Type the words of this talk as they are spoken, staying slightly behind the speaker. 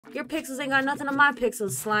Your pixels ain't got nothing on my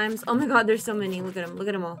pixels, slimes. Oh my god, there's so many. Look at them. Look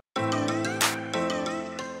at them all.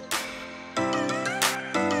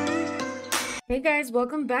 Hey guys,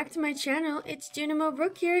 welcome back to my channel. It's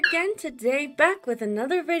junimobrook here again today, back with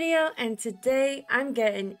another video, and today I'm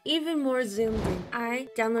getting even more zoomed in. I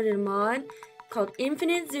downloaded a mod called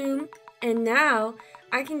Infinite Zoom, and now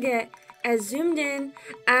I can get as zoomed in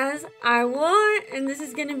as I want, and this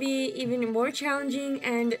is gonna be even more challenging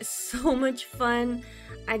and so much fun.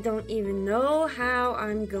 I don't even know how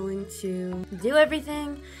I'm going to do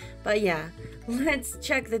everything, but yeah, let's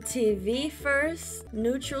check the TV first.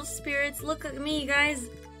 Neutral spirits, look at me, guys.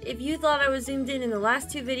 If you thought I was zoomed in the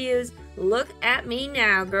last two videos, look at me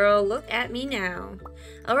now, girl. Look at me now.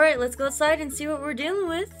 Alright, let's go outside and see what we're dealing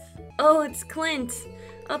with. Oh, it's Clint.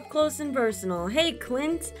 Up close and personal. Hey,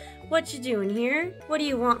 Clint. What you doing here? What do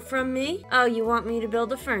you want from me? Oh, you want me to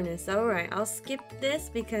build a furnace. Alright, I'll skip this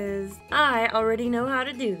because I already know how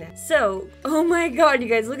to do that. So, oh my god, you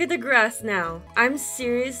guys, look at the grass now. I'm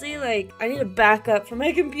seriously, like, I need to back up from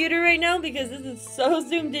my computer right now because this is so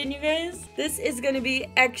zoomed in, you guys. This is gonna be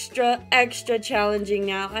extra challenging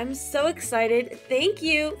now. I'm so excited. Thank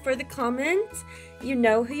you for the comment. You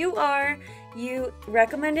know who you are. You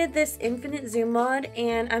recommended this infinite zoom mod,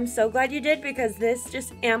 and I'm so glad you did because this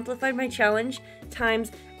just amplified my challenge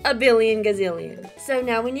times a billion gazillion. So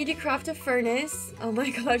now we need to craft a furnace. Oh my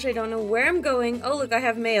gosh, I don't know where I'm going. Oh, look, I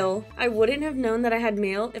have mail. I wouldn't have known that I had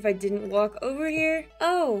mail if I didn't walk over here.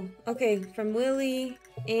 Oh, okay, from Willie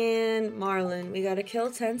and Marlin. We gotta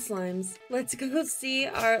kill 10 slimes. Let's go see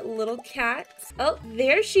our little cat. Oh,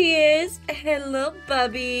 there she is. Hello,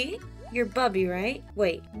 Bubby. You're Bubby, right?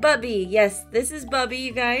 Wait, Bubby. Yes, this is Bubby,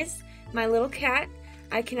 you guys. My little cat.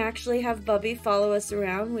 I can actually have Bubby follow us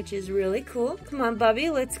around, which is really cool. Come on, Bubby,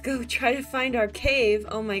 let's go try to find our cave.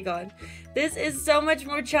 Oh my god. This is so much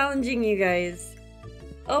more challenging, you guys.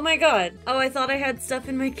 Oh my god. Oh, I thought I had stuff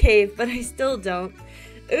in my cave, but I still don't.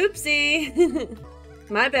 Oopsie.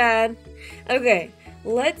 My bad. Okay,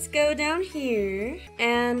 let's go down here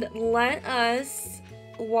and let us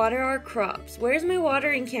water our crops. Where's my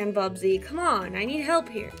watering can, Bubsy? Come on, I need help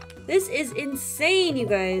here. This is insane, you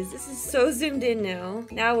guys. This is so zoomed in now.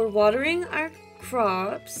 Now we're watering our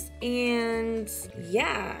crops, and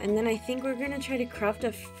yeah, and then I think we're gonna try to craft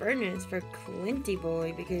a furnace for Clinty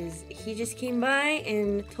boy because he just came by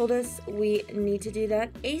and told us we need to do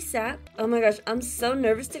that ASAP. Oh my gosh, I'm so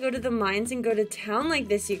nervous to go to the mines and go to town like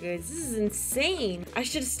this, you guys. This is insane. I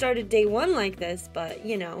should have started day one like this, but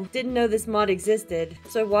you know, didn't know this mod existed.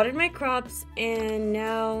 So I watered my crops, and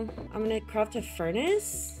now I'm gonna craft a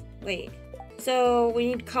furnace. Wait. So we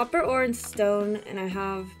need copper ore and stone, and I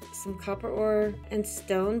have some copper ore and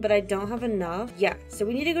stone, but I don't have enough. Yeah, so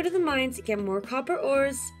we need to go to the mines to get more copper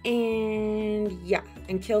ores, and yeah,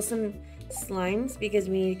 and kill some slimes because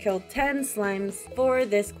we need to kill 10 slimes for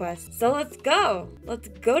this quest. So let's go. Let's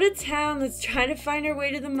go to town. Let's try to find our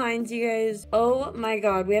way to the mines, you guys. Oh my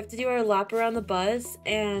god, we have to do our lap around the bus,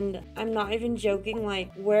 and I'm not even joking.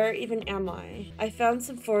 Like, where even am I? I found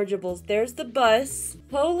some forageables. There's the bus.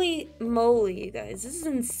 Holy moly, you guys, this is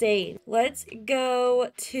insane. Let's go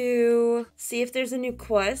to see if there's a new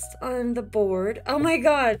quest on the board. Oh my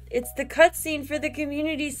god, it's the cutscene for the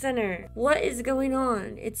community center. What is going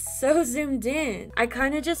on? It's so zoomed in. I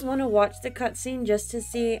kind of just want to watch the cutscene just to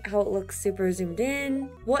see how it looks super zoomed in.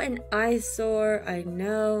 What an eyesore, I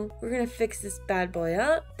know. We're gonna fix this bad boy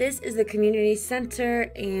up. This is the community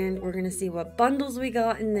center, and we're gonna see what bundles we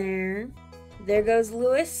got in there. There goes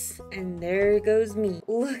Lewis, and there goes me.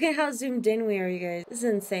 Look at how zoomed in we are, you guys. This is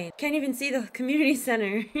insane. Can't even see the community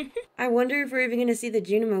center. I wonder if we're even gonna see the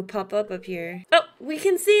Junimo pop up here. Oh, we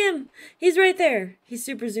can see him. He's right there. He's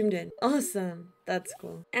super zoomed in. Awesome. That's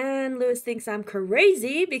cool. And Lewis thinks I'm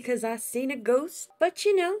crazy because I seen a ghost. But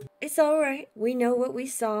you know, it's alright. We know what we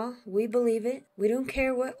saw. We believe it. We don't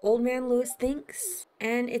care what old man Lewis thinks.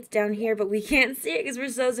 And it's down here, but we can't see it because we're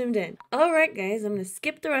so zoomed in. Alright guys, I'm gonna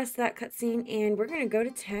skip the rest of that cutscene and we're gonna go to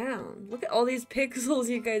town. Look at all these pixels,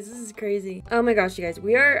 you guys. This is crazy. Oh my gosh, you guys.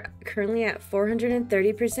 We are currently at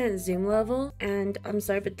 430% zoom level. And I'm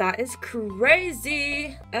sorry, but that is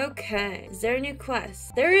crazy. Okay. Is there a new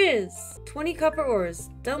quest? There is. 20 copper ores.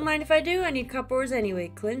 Don't mind if I do. I need copper ores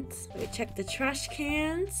anyway, Clint. Let me check the trash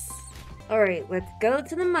cans. Alright, let's go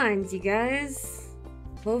to the mines, you guys.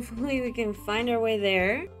 Hopefully we can find our way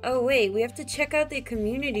there. Oh wait, we have to check out the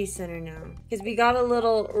community center now. Because we got a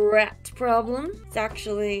little rat problem. It's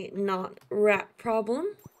actually not rat problem.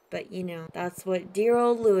 But you know, that's what dear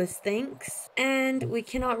old Lewis thinks. And we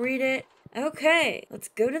cannot read it. Okay, let's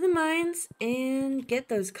go to the mines and get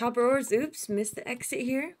those copper ores. Oops, missed the exit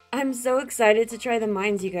here. I'm so excited to try the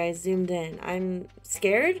mines, you guys, zoomed in. I'm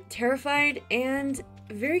scared, terrified, and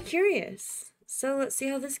very curious. So let's see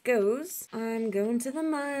how this goes. I'm going to the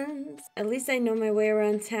mines. At least I know my way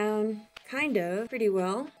around town. Kind of, pretty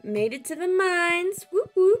well. Made it to the mines.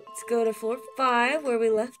 Whoop whoop. Let's go to floor 5 where we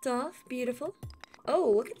left off. Beautiful.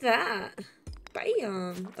 Oh, look at that.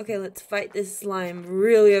 Bam! Okay, let's fight this slime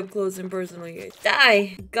really up close and personal, you guys.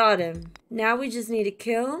 Die! Got him. Now we just need to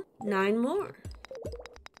kill 9 more.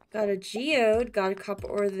 Got a geode, got a copper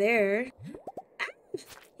ore there. Ah,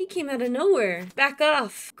 he came out of nowhere. Back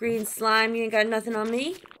off, green slime, you ain't got nothing on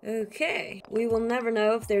me. Okay, we will never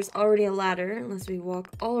know if there's already a ladder unless we walk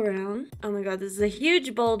all around. Oh my god, this is a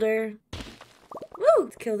huge boulder. Woo!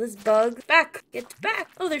 Let's kill this bug. Back! Get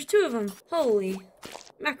back! Oh, there's 2 of them. Holy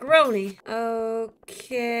macaroni.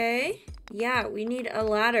 Okay. Yeah, we need a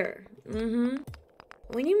ladder.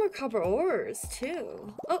 We need more copper ores,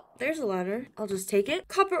 too. Oh, there's a ladder. I'll just take it.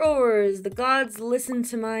 Copper ores! The gods listen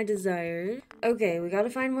to my desires. Okay, we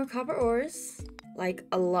gotta find more copper ores. Like,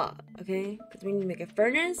 a lot, okay? Because we need to make a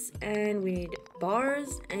furnace, and we need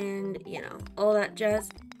bars, and, you know, all that jazz.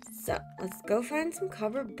 So, let's go find some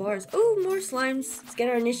copper bars. Oh, more slimes. Let's get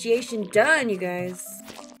our initiation done, you guys.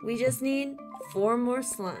 We just need 4 more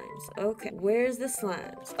slimes. Okay, where's the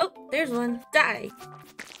slimes? Oh, there's one. Die.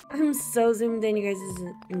 I'm so zoomed in, you guys. This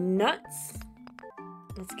is nuts.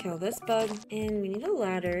 Let's kill this bug. And we need a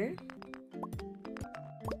ladder.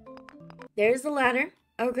 There's the ladder.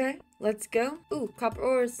 Okay, let's go. Ooh, copper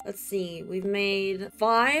ores. Let's see. We've made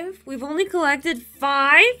 5. We've only collected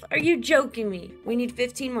 5? Are you joking me? We need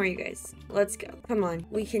 15 more, you guys. Let's go. Come on.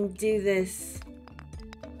 We can do this.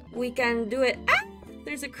 We can do it. Ah!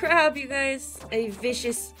 There's a crab, you guys. A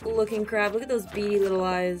vicious looking crab. Look at those beady little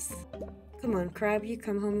eyes. Come on, crab, you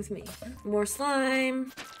come home with me. More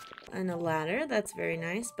slime. And a ladder. That's very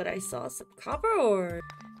nice. But I saw some copper ore.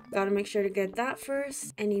 Gotta make sure to get that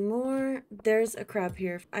first. Any more? There's a crab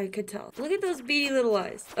here. I could tell. Look at those beady little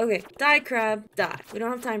eyes. Okay, die, crab. Die. We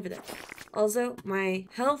don't have time for that. Also, my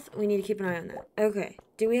health, we need to keep an eye on that. Okay,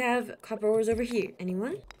 do we have copper ores over here?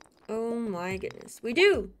 Anyone? Oh my goodness. We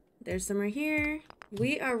do. There's some right here.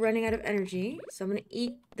 We are running out of energy, so I'm gonna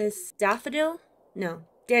eat this daffodil. No,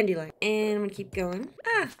 dandelion. And I'm gonna keep going.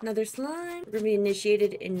 Ah, another slime. We're gonna be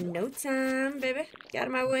initiated in no time, baby. Get out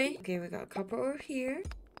of my way. Okay, we got copper ore here.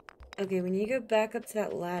 Okay, we need to go back up to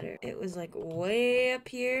that ladder. It was like way up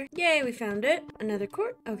here. Yay, we found it. Another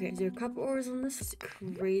quart. Okay, is there copper ores on this? This is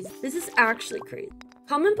crazy. This is actually crazy.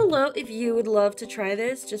 Comment below if you would love to try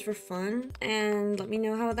this just for fun. And let me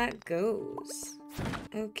know how that goes.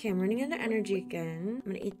 Okay, I'm running out of energy again.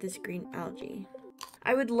 I'm gonna eat this green algae.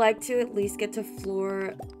 I would like to at least get to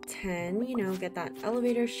floor 10, you know, get that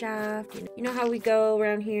elevator shaft. You know how we go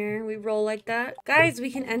around here? We roll like that. Guys,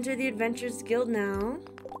 we can enter the Adventurers Guild now.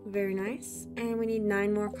 Very nice. And we need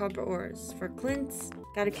 9 more copper ores for Clint's.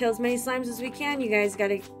 Gotta kill as many slimes as we can, you guys.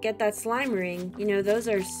 Gotta get that slime ring. You know, those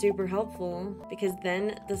are super helpful because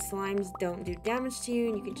then the slimes don't do damage to you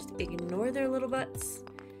and you can just ignore their little butts.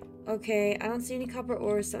 Okay, I don't see any copper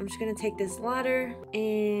ores, so I'm just gonna take this ladder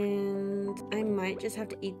and I might just have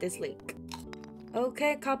to eat this leek.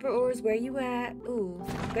 Okay, copper ores, where you at? Ooh,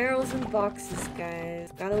 barrels and boxes,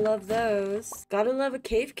 guys. Gotta love those. Gotta love a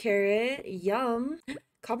cave carrot. Yum.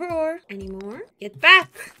 Copper ore. Any more? Get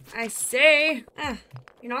back, I say. Ah,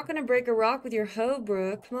 you're not gonna break a rock with your hoe,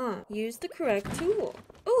 Brooke. Come on, use the correct tool.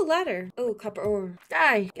 Ooh, ladder. Ooh, copper ore.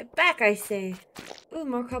 Die. Get back, I say. Ooh,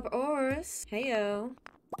 more copper ores. Heyo.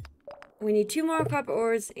 We need 2 more copper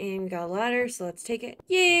ores and we got a ladder, so let's take it.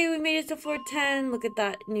 Yay, we made it to floor 10. Look at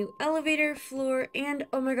that new elevator floor and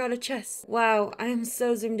oh my god, a chest. Wow, I am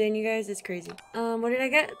so zoomed in, you guys. It's crazy. What did I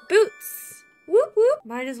get? Boots. Whoop whoop.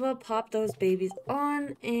 Might as well pop those babies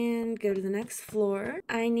on and go to the next floor.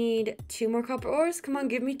 I need 2 more copper ores. Come on,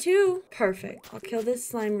 give me 2. Perfect. I'll kill this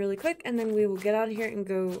slime really quick and then we will get out of here and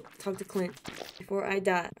go talk to Clint before I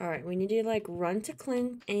die. Alright, we need to like run to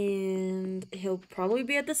Clint and he'll probably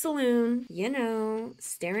be at the saloon, you know,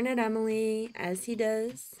 staring at Emily as he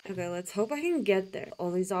does. Okay, let's hope I can get there.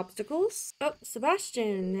 All these obstacles. Oh,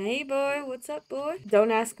 Sebastian. Hey boy, what's up, boy?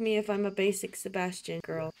 Don't ask me if I'm a basic Sebastian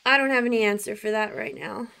girl. I don't have any answer for that right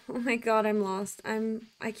now. Oh my god, I'm lost.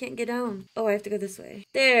 I can't get down. Oh, I have to go this way.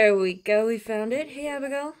 There we go. We found it. Hey,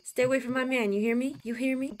 Abigail. Stay away from my man. You hear me? You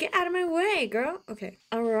hear me? Get out of my way, girl. Okay.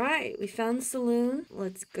 All right. We found the saloon.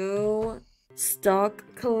 Let's go stalk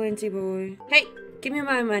Calinty boy. Hey, give me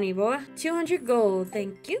my money, boy. 200 gold.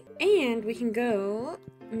 Thank you. And we can go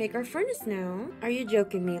make our furnace now. Are you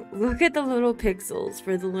joking me? Look at the little pixels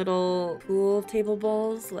for the little pool table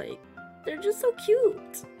balls. Like, They're just so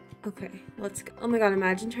cute. Okay, let's go. Oh my god,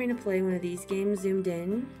 imagine trying to play one of these games zoomed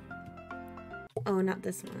in. Oh, not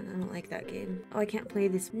this one. I don't like that game. Oh, I can't play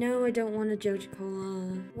this. No, I don't want a Joja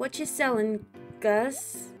Cola. What you selling,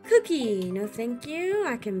 Gus? Cookie. No, thank you.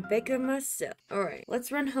 I can bake them myself. All right,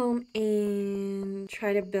 let's run home and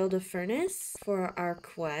try to build a furnace for our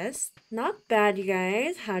quest. Not bad, you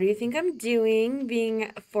guys. How do you think I'm doing?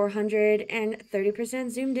 Being 430%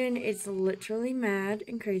 zoomed in, it's literally mad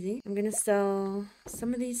and crazy. I'm gonna sell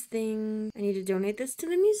some of these things. I need to donate this to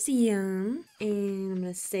the museum, and I'm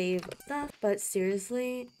gonna save stuff. But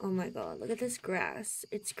seriously, oh my god, look at this grass.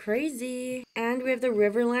 It's crazy. And we have the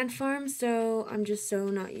Riverland farm, so I'm just so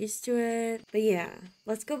not used to it. But yeah,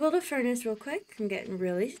 let's go build a furnace real quick. I'm getting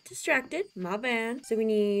really distracted. My bad. So we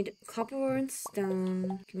need copper ore and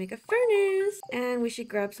stone. We can make a furnace. And we should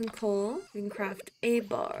grab some coal. We can craft a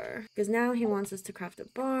bar. Because now he wants us to craft a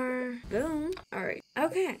bar. Boom. Alright.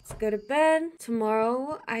 Okay, let's go to bed.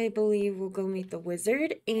 Tomorrow, I believe we'll go meet the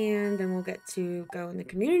wizard. And then we'll get to go in the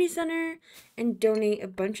community center and donate a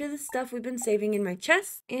bunch of the stuff we've been saving in my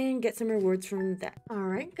chest and get some rewards from that.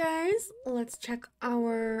 Alright guys, let's check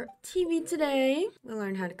our TV today. We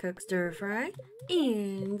learned how to cook stir fry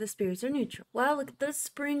and the spirits are neutral. Wow, look at those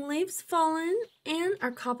spring leaves falling, and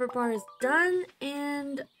our copper bar is done,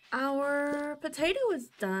 and our potato is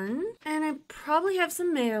done, and I probably have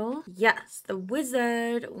some mail. Yes, the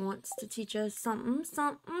wizard wants to teach us something.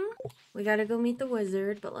 We gotta go meet the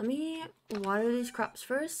wizard, but let me water these crops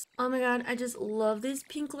first. Oh my god, I just love these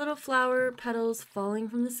pink little flower petals falling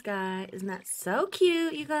from the sky. Isn't that so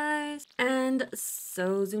cute, you guys? And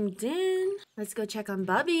so zoomed in. Let's go check on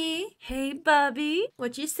Bubby. Hey, Bubby.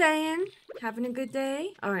 What you saying? Having a good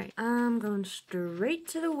day? Alright, I'm going straight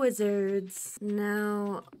to the wizards.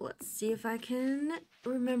 Now, let's see if I can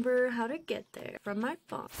remember how to get there from my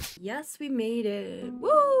phone. Yes, we made it.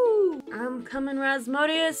 Woo! I'm coming,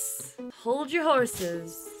 Rasmodius. Hold your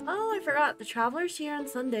horses. Oh, I forgot. The traveler's here on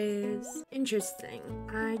Sundays. Interesting.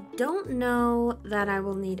 I don't know that I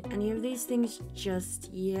will need any of these things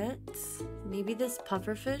just yet. Maybe this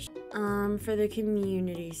pufferfish for the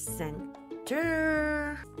community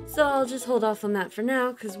center. So I'll just hold off on that for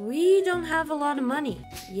now because we don't have a lot of money,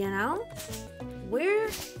 you know? Where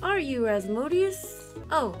are you, Asmodeus?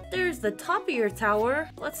 Oh, there's the top of your tower.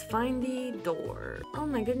 Let's find the door. Oh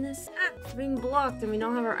my goodness, axe being blocked and we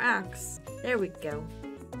don't have our axe. There we go.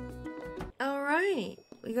 Alright,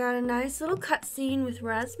 we got a nice little cutscene with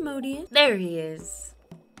Rasmodius. There he is.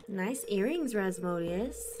 Nice earrings,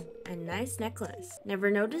 Rasmodius. And nice necklace.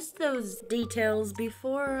 Never noticed those details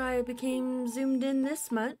before I became zoomed in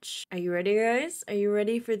this much. Are you ready, guys? Are you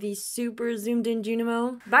ready for the super zoomed in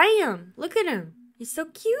Junimo? Bam! Look at him. He's so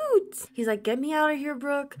cute. He's like, get me out of here,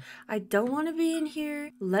 Brooke. I don't want to be in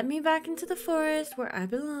here. Let me back into the forest where I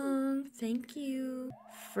belong. Thank you.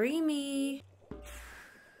 Free me.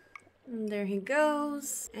 And there he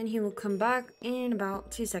goes, and he will come back in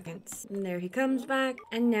about 2 seconds. And there he comes back,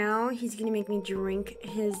 and now he's gonna make me drink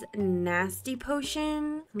his nasty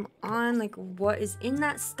potion. Come on, like, what is in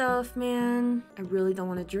that stuff, man? I really don't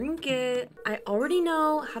want to drink it. I already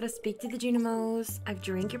know how to speak to the junimos. I've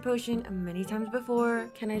drank your potion many times before.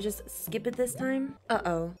 Can I just skip it this time?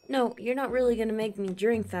 Uh-oh. No, you're not really gonna make me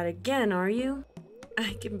drink that again, are you?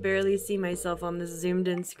 I can barely see myself on this zoomed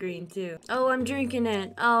in screen too. Oh, I'm drinking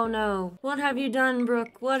it. Oh no. What have you done,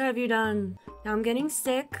 Brooke? What have you done? Now I'm getting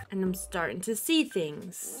sick and I'm starting to see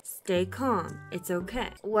things. Stay calm. It's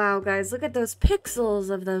okay. Wow, guys, look at those pixels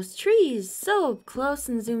of those trees. So close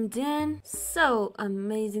and zoomed in. So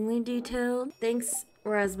amazingly detailed. Thanks,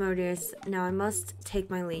 Rasmodius. Now I must take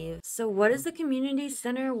my leave. So what does the community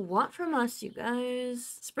center want from us, you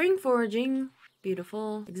guys? Spring foraging.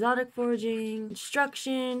 Beautiful. Exotic foraging,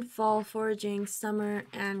 instruction, fall foraging, summer,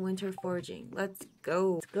 and winter foraging. Let's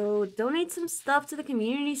go. Let's go donate some stuff to the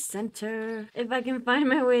community center. If I can find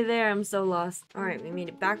my way there, I'm so lost. Alright, we made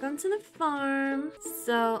it back onto the farm.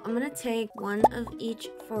 So I'm gonna take one of each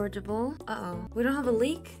forageable. Uh-oh. We don't have a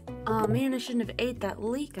leek? Oh man, I shouldn't have ate that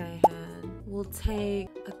leek I had. We'll take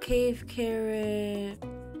a cave carrot.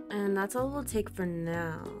 And that's all we'll take for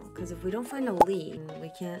now, because if we don't find a leek,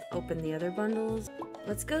 we can't open the other bundles.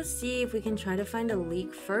 Let's go see if we can try to find a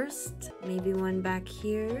leek first. Maybe one back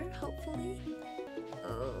here, hopefully.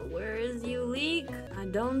 Oh, where is you, leek? I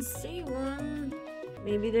don't see one.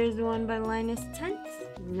 Maybe there's one by Linus' tent?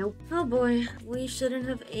 Nope. Oh boy, we shouldn't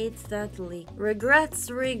have ate that leek.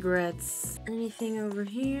 Regrets, regrets. Anything over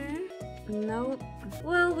here? Nope.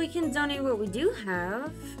 Well, we can donate what we do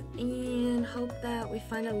have and hope that we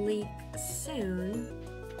find a leek soon.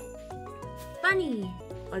 Bunny!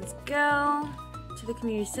 Let's go to the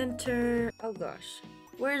community center. Oh gosh.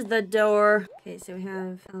 Where's the door? Okay, so we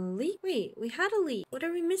have a leek. Wait, we had a leek. What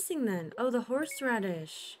are we missing then? Oh, the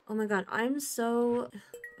horseradish. Oh my god, I'm so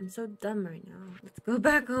dumb right now. Let's go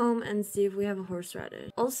back home and see if we have a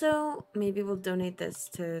horseradish. Also, maybe we'll donate this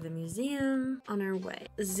to the museum on our way.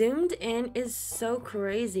 Zoomed in is so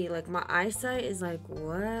crazy. Like, my eyesight is like,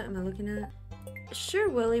 what am I looking at? Sure,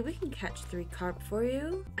 Willie, we can catch 3 carp for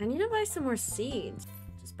you. I need to buy some more seeds.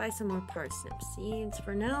 Just buy some more parsnip seeds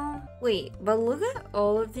for now. Wait, but look at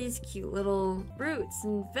all of these cute little fruits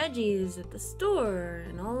and veggies at the store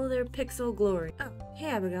and all of their pixel glory. Oh,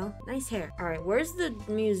 hey Abigail, nice hair. All right, where's the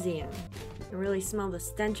museum? I can really smell the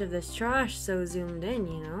stench of this trash so zoomed in,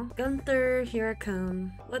 you know? Gunther, here I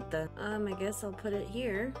come. What the? I guess I'll put it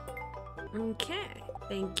here. Okay,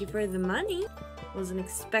 thank you for the money. Wasn't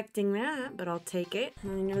expecting that, but I'll take it. I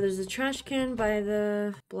know there's a trash can by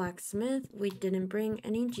the blacksmith. We didn't bring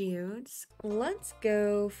any geodes. Let's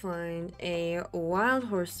go find a wild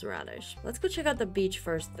horseradish. Let's go check out the beach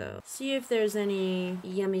first, though. See if there's any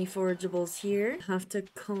yummy forageables here. Have to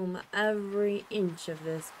comb every inch of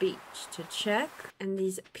this beach to check. And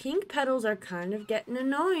these pink petals are kind of getting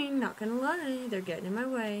annoying, not gonna lie. They're getting in my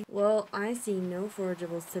way. Well, I see no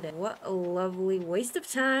forageables today. What a lovely waste of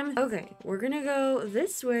time. Okay, we're gonna go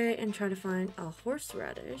this way and try to find a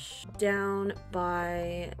horseradish down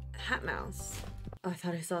by Hat Mouse. Oh, I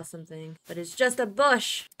thought I saw something, but it's just a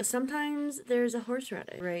bush. Sometimes there's a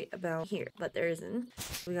horseradish right about here, but there isn't.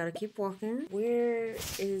 We gotta keep walking. Where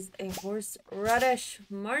is a horseradish,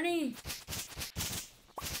 Marnie?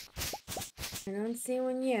 I don't see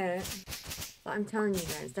one yet, but I'm telling you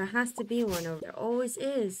guys, there has to be one over there. Always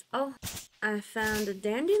is. Oh, I found a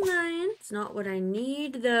dandelion. It's not what I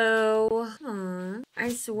need though. Come on. I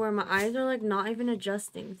swear my eyes are like not even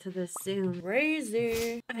adjusting to this zoom.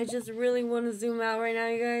 Crazy. I just really want to zoom out right now,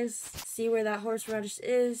 you guys. See where that horseradish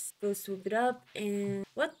is. Go swoop it up and...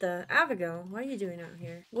 What the? Abigail, what are you doing out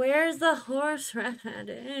here? Where's the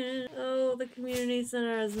horseradish? Oh, the community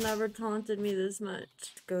center has never taunted me this much.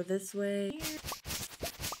 Let's go this way.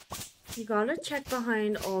 You gotta check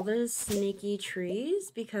behind all the sneaky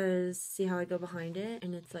trees because see how I go behind it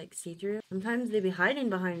and it's like see-through? Sometimes they be hiding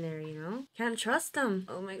behind there, you know? Can't trust them.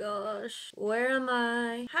 Oh my gosh. Where am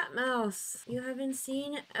I? Hat Mouse. You haven't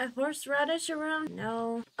seen a horseradish around?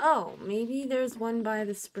 No. Oh, maybe there's one by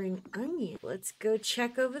the spring onion. Let's go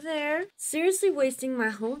check over there. Seriously wasting my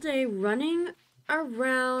whole day running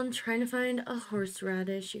around trying to find a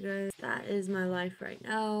horseradish, you guys. That is my life right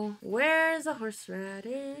now. Where's a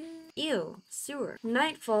horseradish? Ew, sewer.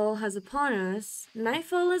 Nightfall has upon us.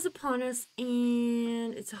 Nightfall is upon us,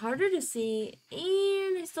 and it's harder to see.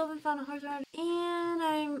 And I still haven't found a horseradish. And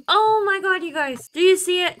I'm... Oh my god, you guys! Do you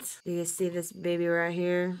see it? Do you see this baby right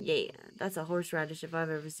here? Yeah, that's a horseradish if I've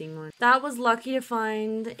ever seen one. That was lucky to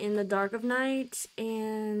find in the dark of night.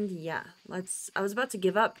 And yeah, I was about to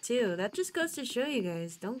give up too. That just goes to show you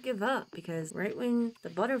guys, don't give up. Because right when the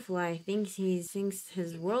butterfly thinks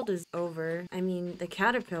his world is over, I mean the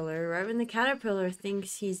caterpillar, right when the caterpillar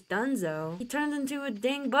thinks he's donezo, he turns into a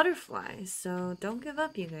dang butterfly. So don't give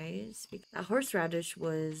up, you guys. That horseradish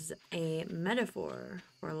was a metaphor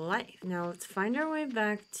for life. Now let's find our way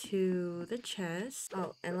back to the chest.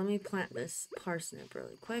 Oh, and let me plant this parsnip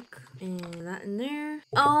really quick. And that in there.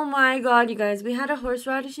 Oh my god, you guys, we had a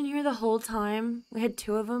horseradish in here the whole time. We had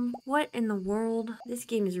 2 of them. What in the world? This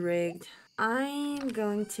game is rigged. I'm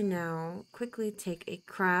going to now quickly take a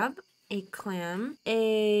crab, a clam,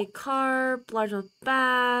 a carp, largemouth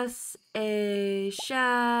bass, a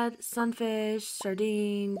shad, sunfish,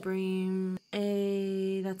 sardine, bream,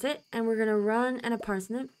 that's it. And we're gonna run and a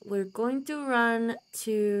parsnip. We're going to run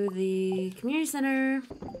to the community center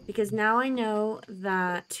because now I know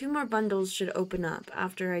that 2 more bundles should open up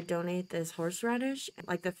after I donate this horseradish,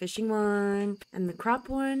 like the fishing one and the crop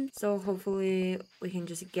one. So hopefully we can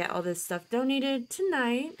just get all this stuff donated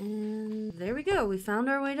tonight. And there we go. We found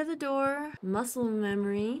our way to the door. Muscle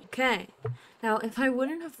memory. Okay. Now, if I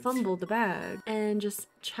wouldn't have fumbled the bag and just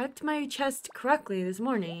checked my chest correctly this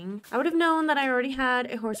morning, I would have known that I already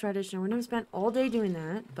had a horseradish and I wouldn't have spent all day doing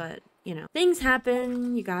that, but you know, things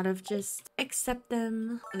happen. You gotta just accept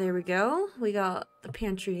them. There we go. We got the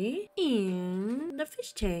pantry and the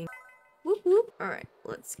fish tank. Whoop whoop. All right,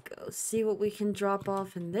 let's go see what we can drop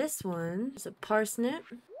off in this one. There's a parsnip.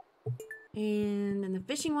 And in the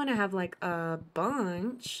fishing one, I have like a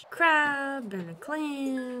bunch. Crab and a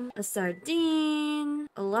clam, a sardine,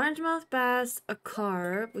 a largemouth bass, a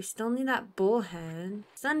carp. We still need that bullhead.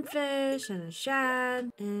 Sunfish and a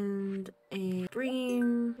shad and a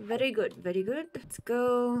bream. Very good, very good. Let's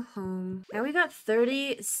go home. Now we got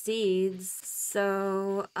 30 seeds.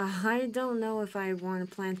 So I don't know if I want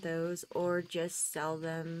to plant those or just sell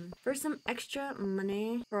them for some extra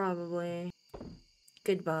money. Probably.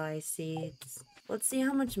 Goodbye, seeds. Let's see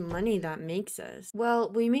how much money that makes us. Well,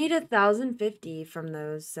 we made 1,050 from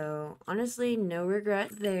those, so honestly, no regret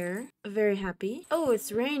there. Very happy. Oh,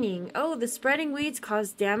 it's raining. Oh, the spreading weeds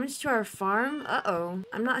caused damage to our farm? Uh-oh.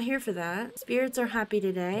 I'm not here for that. Spirits are happy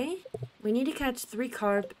today. We need to catch 3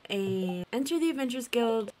 carp and enter the Adventures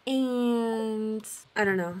Guild and I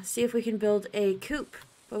don't know, see if we can build a coop.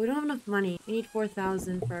 But we don't have enough money. We need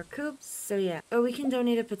 4,000 for our coops. So yeah. Oh, we can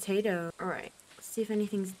donate a potato. All right. See if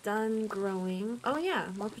anything's done growing. Oh yeah,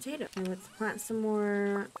 more potato. Okay, let's plant some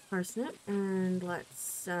more parsnip and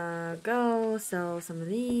let's go sell some of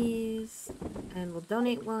these and we'll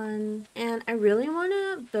donate one. And I really want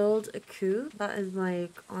to build a coop. That is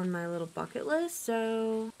like on my little bucket list.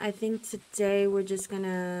 So I think today we're just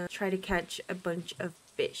gonna try to catch a bunch of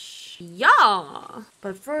fish. Yeah!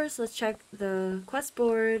 But first, let's check the quest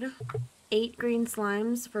board. 8 green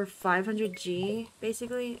slimes for 500G.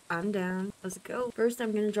 Basically, I'm down. Let's go. First,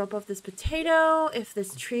 I'm gonna drop off this potato. If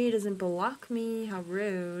this tree doesn't block me, how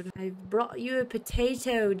rude. I brought you a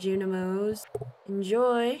potato, junimos.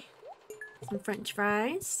 Enjoy. Some french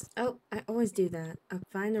fries. Oh, I always do that. I'll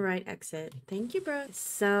find the right exit. Thank you, bro.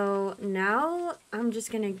 So now I'm just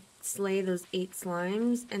gonna slay those 8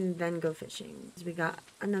 slimes and then go fishing. We got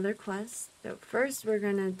another quest. So first we're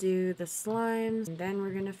gonna do the slimes and then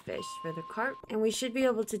we're gonna fish for the carp. And we should be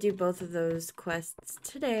able to do both of those quests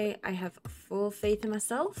today. I have full faith in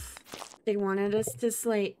myself. They wanted us to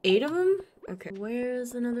slay 8 of them. Okay,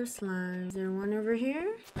 where's another slime? Is there one over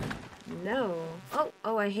here? No.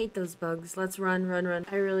 Oh, I hate those bugs. Let's run, run, run.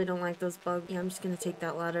 I really don't like those bugs. Yeah, I'm just gonna take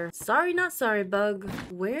that ladder. Sorry, not sorry, bug.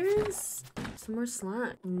 Where's some more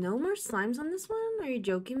slime? No more slimes on this one? Are you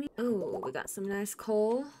joking me? Oh, we got some nice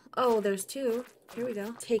coal. Oh, there's 2. Here we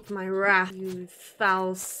go. Take my wrath, you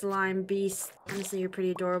foul slime beast. Honestly, you're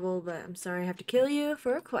pretty adorable, but I'm sorry I have to kill you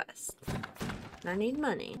for a quest. I need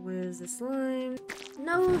money. Where's the slime?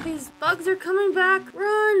 No, these bugs are coming back.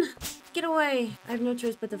 Run! Get away. I have no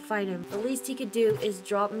choice but to fight him. The least he could do is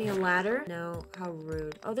drop me a ladder. No, how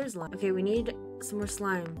rude. Oh, there's slime. Okay, we need some more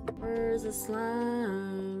slime. Where's the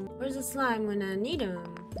slime? Where's the slime when I need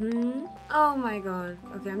him? Oh my god.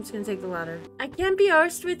 Okay, I'm just gonna take the ladder. I can't be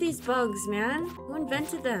arsed with these bugs, man. Who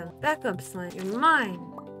invented them? Back up, slime. You're mine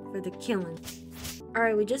for the killing.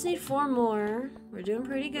 Alright, we just need 4 more. We're doing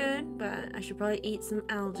pretty good, but I should probably eat some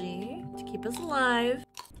algae to keep us alive.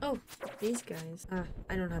 Oh, these guys.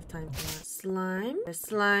 I don't have time for that. Slime. There's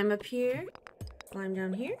slime up here. Slime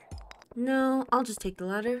down here. No, I'll just take the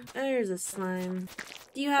ladder. There's a slime.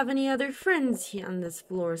 Do you have any other friends here on this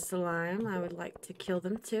floor, slime? I would like to kill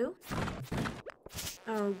them too.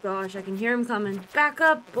 Oh gosh, I can hear him coming. Back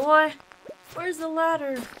up, boy. Where's the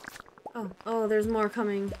ladder? Oh, there's more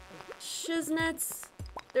coming. Shiznits.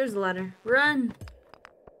 There's the ladder. Run.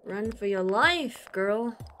 Run for your life,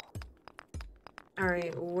 girl.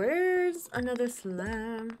 Alright, where's another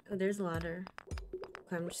slime? Oh, there's a ladder.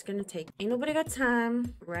 Okay, I'm just gonna take. Ain't nobody got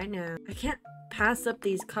time right now. I can't pass up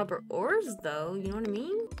these copper ores, though. You know what I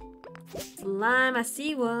mean? Slime, I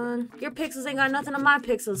see one. Your pixels ain't got nothing on my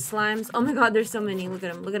pixels, slimes. Oh my god, there's so many. Look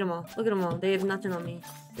at them. Look at them all. Look at them all. They have nothing on me.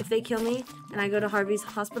 If they kill me and I go to Harvey's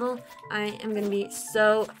hospital, I am gonna be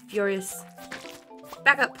so furious.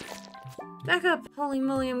 Back up. Back up. Holy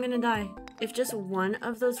moly, I'm gonna die. If just one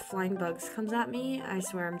of those flying bugs comes at me, I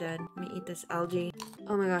swear I'm dead. Let me eat this algae.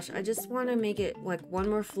 Oh my gosh, I just want to make it like 1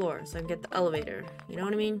 more floor so I can get the elevator. You know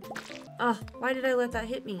what I mean? Oh, why did I let that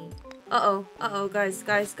hit me? Uh-oh, guys,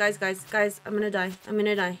 I'm gonna die. I'm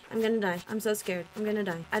gonna die. I'm so scared. I'm gonna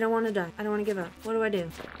die. I don't want to die. I don't want to give up. What do I do?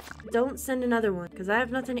 Don't send another one, because I have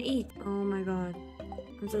nothing to eat. Oh my god.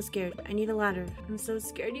 I'm so scared. I need a ladder. I'm so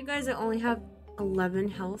scared, you guys. I only have 11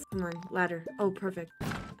 health. Come on, ladder. Oh, perfect.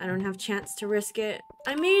 I don't have chance to risk it.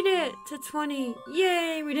 I made it to 20.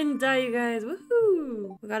 Yay, we didn't die, you guys.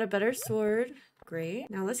 Woohoo! We got a better sword. Great.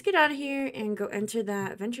 Now let's get out of here and go enter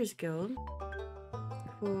that Adventures Guild.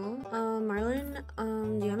 Cool. Marlon,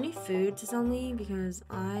 do you have any food to sell me? Because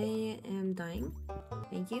I am dying.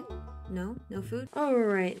 Thank you. No food?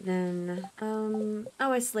 Alright then. Oh,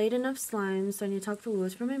 I slayed enough slimes, so I need to talk to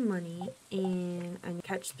Lewis for my money. And I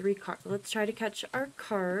catch 3 carp. Let's try to catch our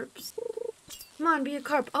carps. Come on, be a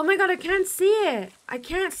carp. Oh my god, I can't see it. I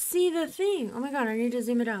can't see the thing. Oh my god, I need to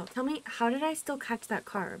zoom it out. Tell me, how did I still catch that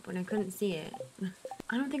carp when I couldn't see it?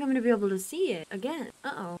 I don't think I'm gonna be able to see it again.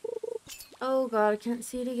 Uh-oh. Oh god, I can't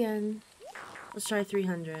see it again. Let's try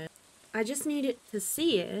 300. I just need it to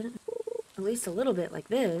see it. At least a little bit like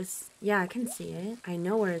this. Yeah, I can see it. I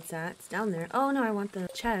know where it's at. It's down there. Oh no, I want the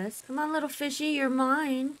chest. Come on, little fishy, you're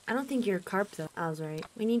mine. I don't think you're a carp though. I was right.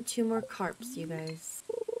 We need 2 more carps, you guys.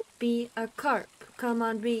 Be a carp. Come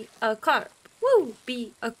on, be a carp. Woo!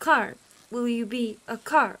 Be a carp. Will you be a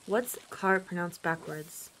carp? What's carp pronounced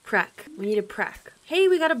backwards? Prack. We need a prack. Hey,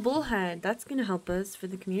 we got a bullhead. That's gonna help us for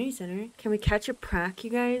the community center. Can we catch a prack,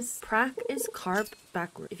 you guys? Prack is carp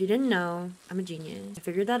backward. If you didn't know, I'm a genius. I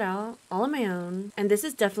figured that out all on my own. And this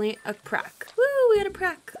is definitely a prack. Woo, we got a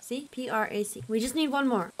prack. See? P-R-A-C. We just need 1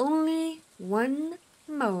 more. Only 1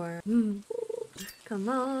 more. Come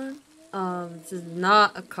on. This is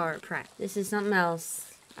not a carp prack. This is something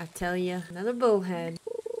else. I tell you. Another bullhead.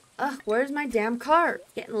 Ugh, where's my damn carp?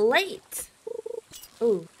 Getting late.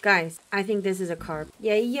 Oh, guys, I think this is a carp.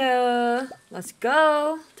 Yeah. Let's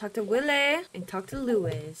go. Talk to Willie and talk to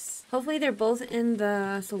Lewis. Hopefully they're both in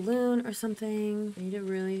the saloon or something. I need to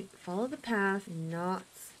really follow the path and not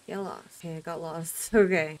get lost. Okay, I got lost.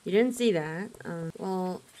 Okay, you didn't see that.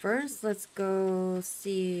 Well, first let's go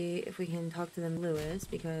see if we can talk to them, Lewis,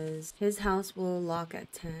 because his house will lock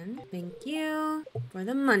at 10. Thank you for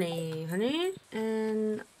the money, honey.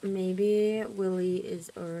 And maybe Willie is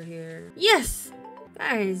over here. Yes!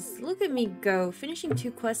 Guys, look at me go. Finishing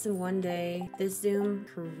 2 quests in 1 day. This Zoom,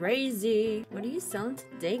 crazy. What are you selling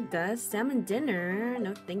today, Gus? Salmon dinner?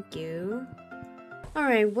 No, thank you.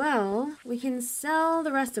 Alright, well, we can sell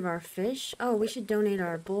the rest of our fish. Oh, we should donate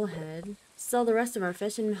our bullhead. Sell the rest of our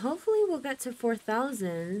fish, and hopefully we'll get to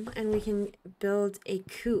 4,000, and we can build a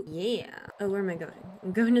coop. Yeah. Oh, where am I going?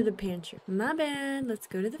 I'm going to the pantry. My bad. Let's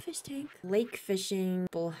go to the fish tank. Lake fishing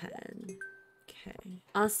bullhead. Okay,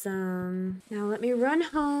 awesome. Now let me run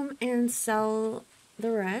home and sell the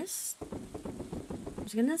rest. I'm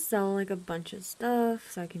just gonna sell like a bunch of stuff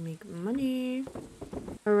so I can make money.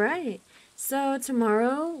 Alright, so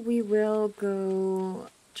tomorrow we will go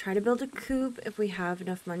try to build a coop if we have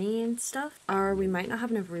enough money and stuff, or we might not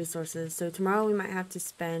have enough resources. So tomorrow we might have to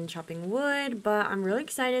spend chopping wood, but I'm really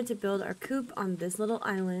excited to build our coop on this little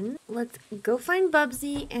island. Let's go find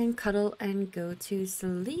Bubsy and cuddle and go to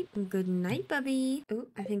sleep. Good night, Bubby. Oh,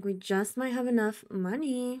 I think we just might have enough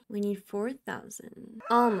money. We need 4,000.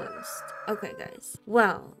 Almost. Okay, guys.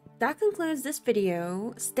 Well, that concludes this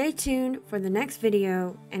video. Stay tuned for the next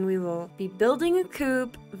video, and we will be building a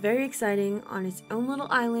coop, very exciting, on its own little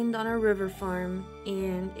island on our river farm.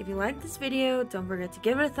 And if you like this video, don't forget to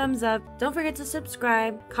give it a thumbs up. Don't forget to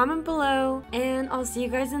subscribe, comment below, and I'll see you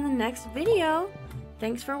guys in the next video.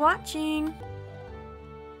 Thanks for watching.